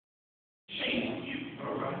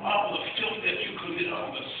all the filth that you committed,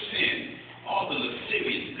 all the sin, all the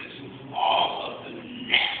lasciviousness, all of the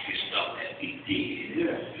nasty stuff that we did.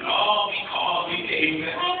 And all because we came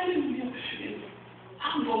back. Hallelujah.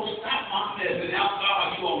 I'm going to stop my mess, and now,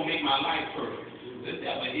 God, you won't make my life perfect. The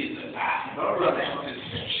devil is a lie. That's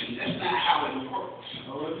deception. That's not how it works.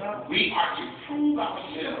 We are to prove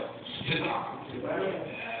ourselves to God.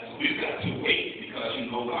 We've got to wait because, a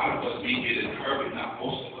lot of us, we get in a hurry. Not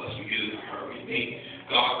most of us, we get in a hurry.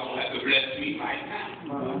 God don't have to bless me right now.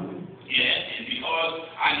 And because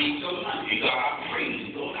I need some money, God, I praise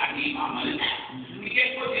you, Lord, I need my money now. And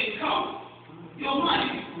guess what didn't come? Your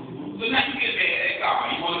money. So now you get mad at God.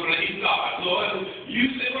 You want to blame God. Lord, you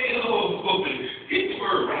say, wait, get the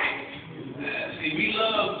word right. See, we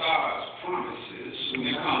love God's promises when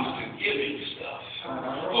it comes to giving stuff.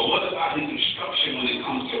 But what about his instruction when it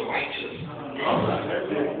comes to righteousness?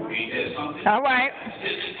 Something? All right.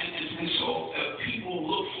 And so people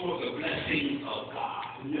look for the blessings of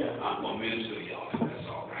God. I'm going to minister to y'all. That's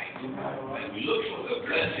all right. Like we look for the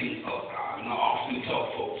blessings of God. And I often tell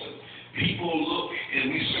folks, people look and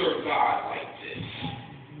we serve God like this.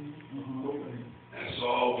 That's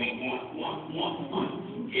all we want.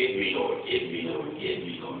 Give me, Lord. Give me, Lord. Give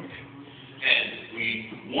me, Lord. And we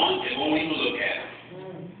want and won't even look at him.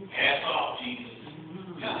 Pass off, Jesus.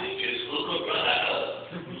 Just look up right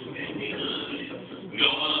up. We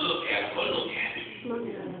don't want to look at him, but look at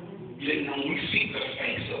him. When we seek the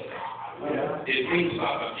face of God, it brings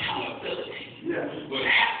about accountability. What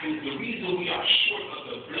happens, the reason we are short of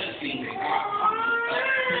the blessing that God promised us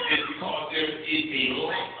is because there is a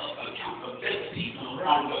lack of accountability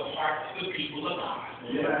on the part of the people of God,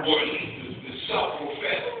 or at least the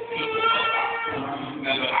self-professed people of God.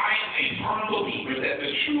 Now, but I am a firm believer that the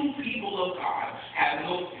true people of God have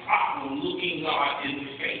no problem looking God in the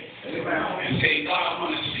face and saying, God, I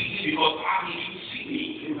want to see you because I need you to see me.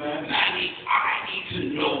 And I need to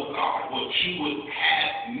know, God, what you would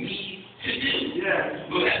have me to do.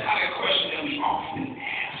 But that's not a question that we often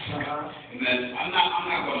ask. And then I'm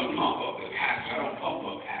not going to pump up the pastor. I don't pump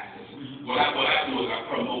up pastors. What I do is I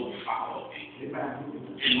promote following.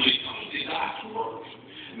 And when it comes to God's work,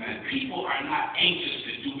 man, people are not anxious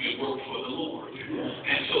to do their work for the Lord.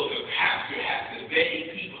 And so the pastor has to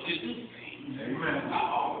beg people to do things. Not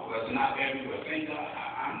all of us, not everywhere. Thank God.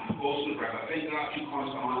 I'm supposed to brag. I thank God you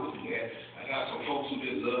Cornerstone to do that. I got some folks who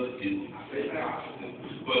just love to do. I thank God for them.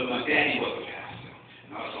 But my daddy was a pastor.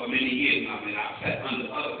 And I saw many years now, and I sat under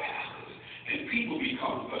other pastors. And people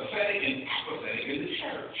become pathetic and apathetic in the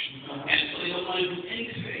church. And so they don't want to do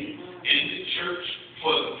anything in the church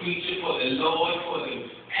for the preacher, for the Lord, for the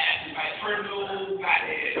pastor, like for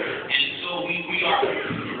nobody. And so we are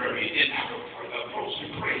very in our approach to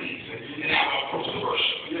praise and our approach to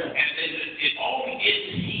worship. And then it all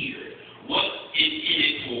begins here. What is in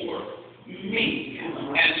it for me?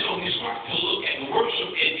 And so we start to look at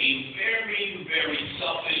worship in a very, very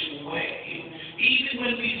selfish way. Even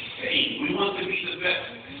when we sing, we want to be the best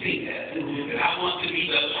singer, and I want to be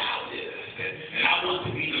the loudest, and I want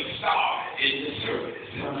to be the star in the service.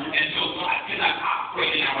 And so God cannot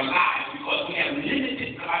operate in our lives because we have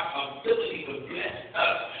limited God's ability to bless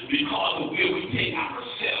us because of where we take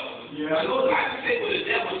ourselves. I know I say where the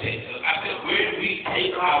devil takes us. I said where we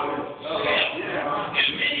take ourselves. And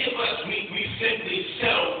many of us, we simply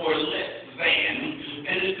settle for less than.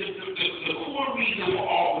 And the core reason for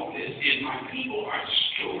all of this is my people are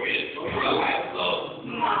destroyed for a lack of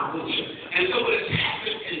knowledge. And so what has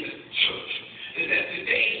happened in the church is that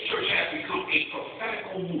today's church has become a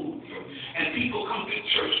prophetical move. And people come to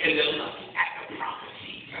church and they're looking at the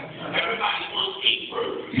prophecies. Everybody wants a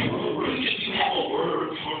word. Preacher, you have a word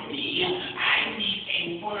for me. I need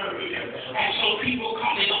a word. And so people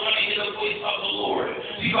come, they don't want to hear the voice of the Lord.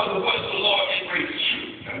 Because the voice of the Lord is great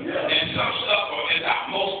truth. And some stuff, or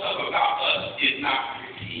most stuff about us is not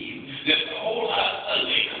received. There's a whole lot of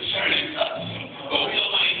ugly concerning us. But we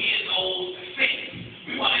don't want to hear those things.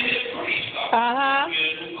 We want to hear the pretty stuff. We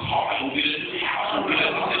get a new car, we get a new house, we get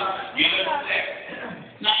a new this, get a new that.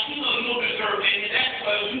 Now, you don't deserve any of that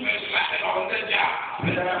because you've been slacking on the job.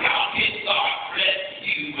 How can God bless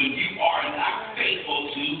you when you are not faithful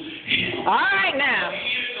to Him? All right, now.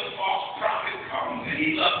 Here the false prophet comes and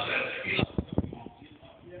he loves us. He loves us.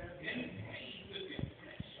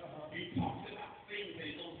 He talks about things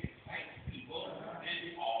that don't excite people, and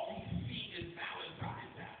all he sees is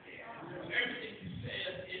Valentine's out there. Everything he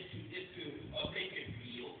says is to make it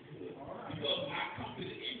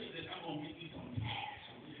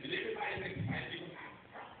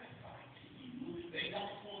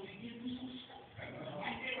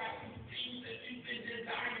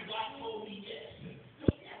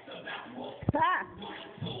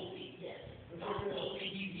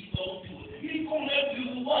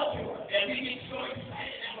we get so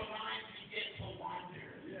excited and our minds begin to wander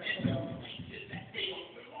into places that they don't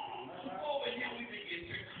belong. Oh, and now we begin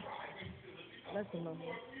to cry. We feel it because the Lord,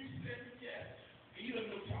 you said yes. And you don't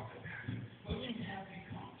know talk about it. But you have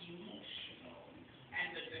become emotional.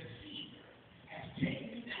 And the deceiver has taken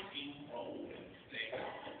you down a road that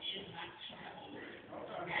God is not traveling.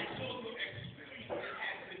 And so your experience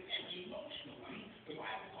has been an emotional one. The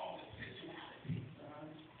Bible calls it sensuality.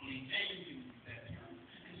 James uses that term.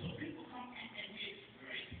 And so people come and we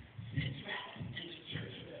experience sensuality in the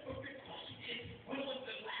church. But the question is, when was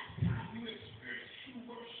the last time you experienced true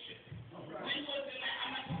worship? When was the last,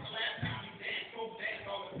 I'm not talking the last time you danced, folks dance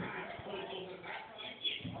all the time. But when was the last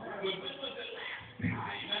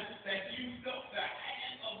time that you felt the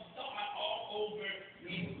hand of God all over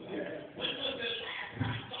you? When was the last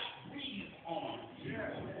time God breathed on you?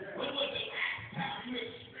 When was the last time you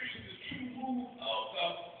experienced the true move of the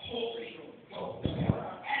Holy Ghost?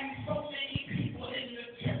 And so many people in the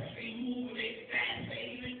church, they move, they dance,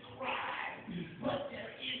 they even cry. But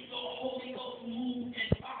there is no Holy Ghost move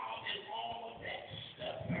involved in all of that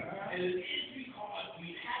stuff. And it is because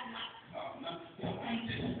we have not come to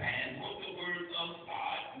understand what the Word of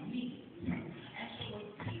God means. And so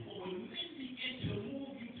when men begin to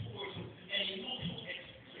move you towards an emotional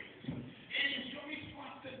experience, it is your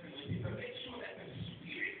responsibility to make sure that the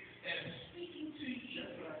Spirit that is speaking to you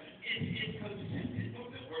is consistent with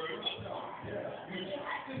the Word of God. You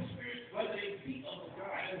try the Spirit, whether it be of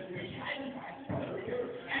God, you try to find the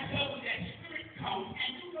Word. And so when that Spirit comes,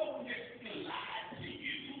 and you know when they're speaking lies to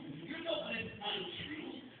you, you know when it's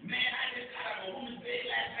untrue. Man, I just got out of a woman's bed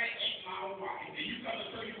last night, ain't my wife. And you come to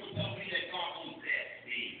church, you will tell me that God owns that.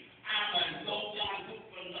 I'm a low down, good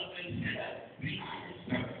for nothing sinner. Be honest.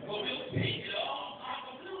 Well, we'll take it all. God,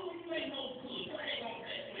 but no, you ain't no good. You ain't gonna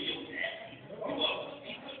bless for your death. You are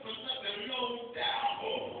good for nothing, low down.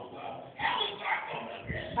 Oh, how is God gonna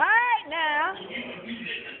bless? All right now. You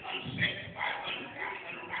live an unsanctified,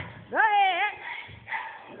 ungodly life. Go ahead.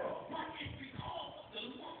 But it's because of the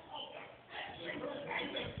love of the flesh.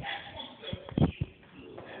 And the flesh wants to feel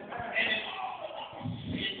good. And in all of our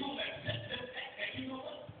sin, we'll accept the fact that, you know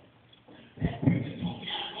what? That person told me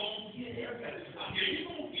I'm going to get it. You're going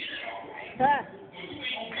to get it all right. But you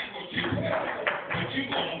ain't going to get what you got. But you're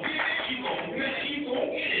going to get it. You're going to get it. You're going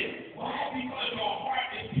to get it. Why? Because your heart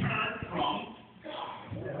is turned from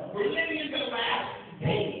God. We're living in the last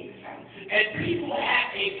days. And people have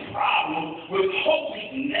a problem with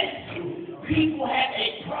holiness. People have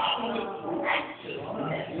a problem with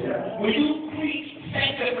righteousness. When you preach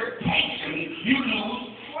sanctification, you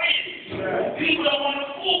lose friends. People don't want to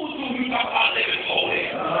fool with you when you talk about living holy.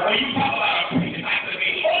 When you talk about a preacher not to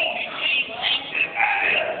be holy, clean,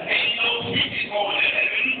 sanctified, ain't no preaching going to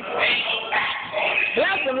heaven, ain't no back going to heaven.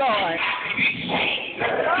 Bless the Lord. You got to be saved.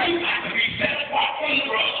 You got to be set apart from the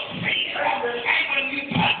world of sin. And when you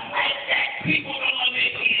talk like that, people don't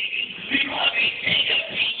understand you because they say you're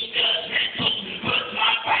being judgmental. But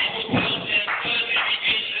my Bible tells them judgment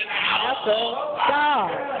is in the house of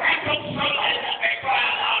God. And so somebody got to cry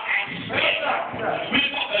out and say, we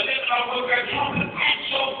got to live our book and trumpet and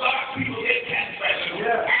show God's people their transgressions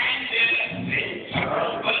and their sins.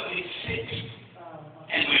 But we sit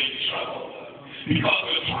and we're in trouble because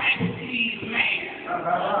we're trying to please man.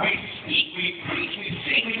 We speak, we preach, we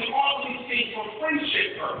sing, we do all these things for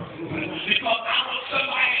friendship purposes. Because I want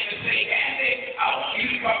somebody to say, Andy, I want you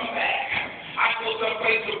to come back. I go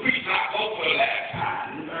someplace to preach and I go for the last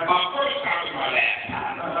time. My first time is my last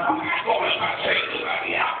time. I'm not going if I tell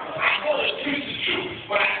somebody out. I go to preach the truth,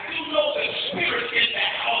 but I do know the spirit in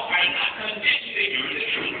that house. I'm not convinced that you're the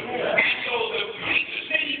truth. And so the preachers,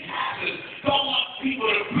 many pastors, don't want people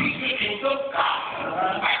to preach the truth of God.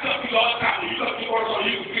 I tell people all the time, when you come to work,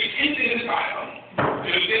 you can preach anything in the Bible.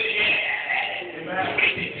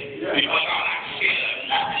 Because I'm not scared of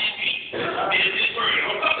nothing in me. In this word,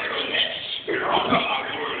 I'm talking about that. I'm talking about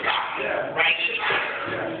the word of God. Right in the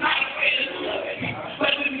Bible. Not afraid of nothing.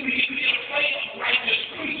 But when we get afraid of righteous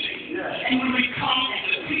preaching, and when we come as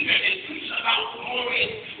a preacher and preach about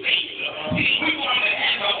glorious faith, see, we want to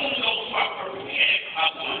have the Holy Ghost who are prepared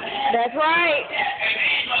upon that. That's right. And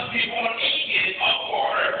they must be born again of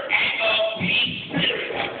water and of the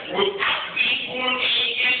Spirit. Without being born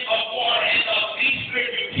again of water and of the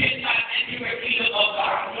Spirit, you cannot enter the kingdom of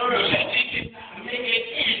God. You simply cannot make it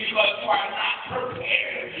in because you are not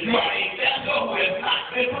prepared. You are a vessel who has not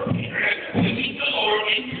been prepared to meet the Lord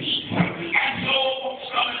in peace. And so folks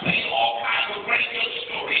come and say all kinds of grandiose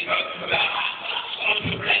stories about how God's going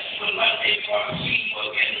to bless you and one day you're going to see you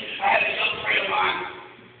again. I had a young friend of mine.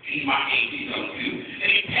 He's my age, he's young too. And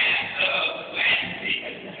he passed last week.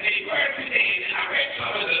 And he worked today, and I read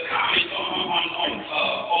some of the comments on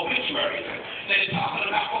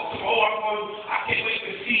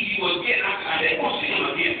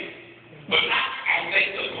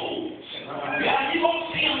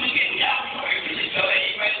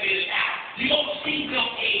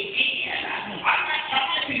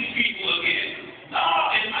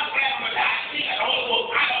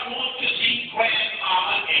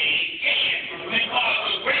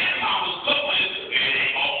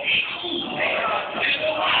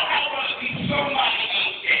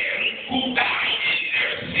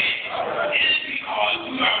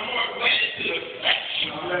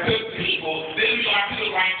then we are to the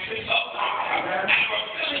righteousness of God. And our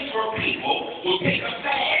feelings for people will take us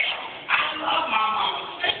down. I love my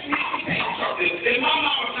mama. Let me tell you something. If my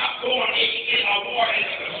mama's not born in a war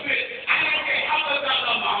into the spirit, I don't care how much I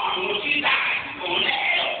love my mama. When she dies, she's going to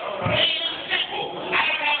hell. Plain and simple. I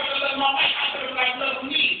don't have to love my wife. I don't have to love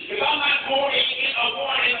me. If I'm not born in a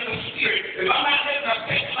war into the spirit, if I'm not living a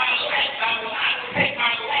fix my life, I will not take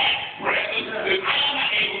my last breath. If I am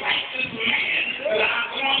not a righteous man, then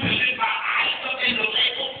I'm going to live my eyes up in the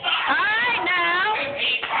lake of fire. All right now.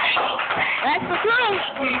 That's the truth.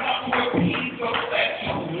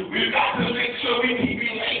 We've got to make sure we keep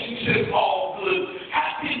relationships all good.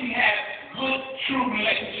 How can we have good, true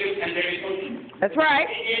relationships and there is no truth? That's right.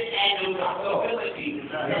 It is an impossibility. You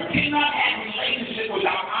cannot have a relationship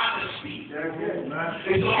without honesty.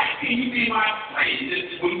 And so how can you be my friend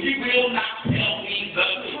when you will not tell me the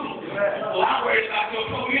truth? Well, I'm worried about your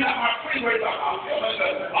truth. You're not my friend. Worried about I'm feeling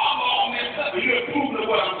I'm all messed up. You're approving of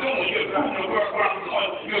what I'm doing. You're approving of where I'm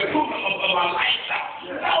going. You're approving of my lifestyle.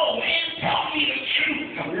 No, man, tell me the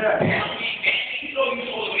truth. Tell me, Daddy, you know you're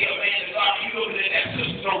supposed to be a man of God. You're looking at that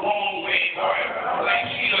sister the wrong way, boy. Like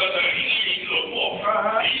she's a healing, you a wolf.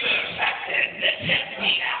 You better stop that check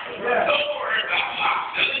me out. Don't worry about my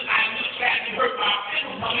feelings. I look back and hurt my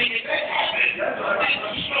feelings. I'll make it that happen. Like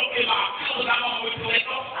I'm stroking my feelings. I'm on the lake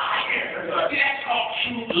of fire. That's called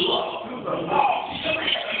true love. Oh,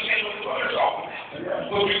 somebody has to understand what the word is talking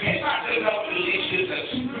about. But we cannot develop relationships that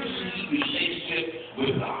supersede relationship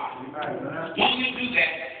with God. When you do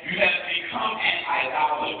that, you have become an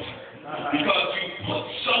idolater. Because you put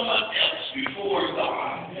someone else before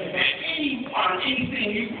God. And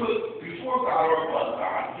anything you put before God or above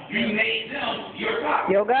God, you made them your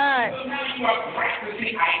God. Your God. So now you are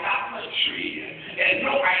practicing idolatry. And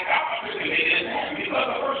no idolater can make it happen because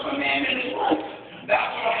the first commandment is what? Thou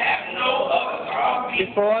shalt have no other God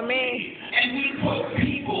Before me. And we put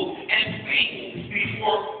people and things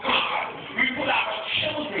before God. We put our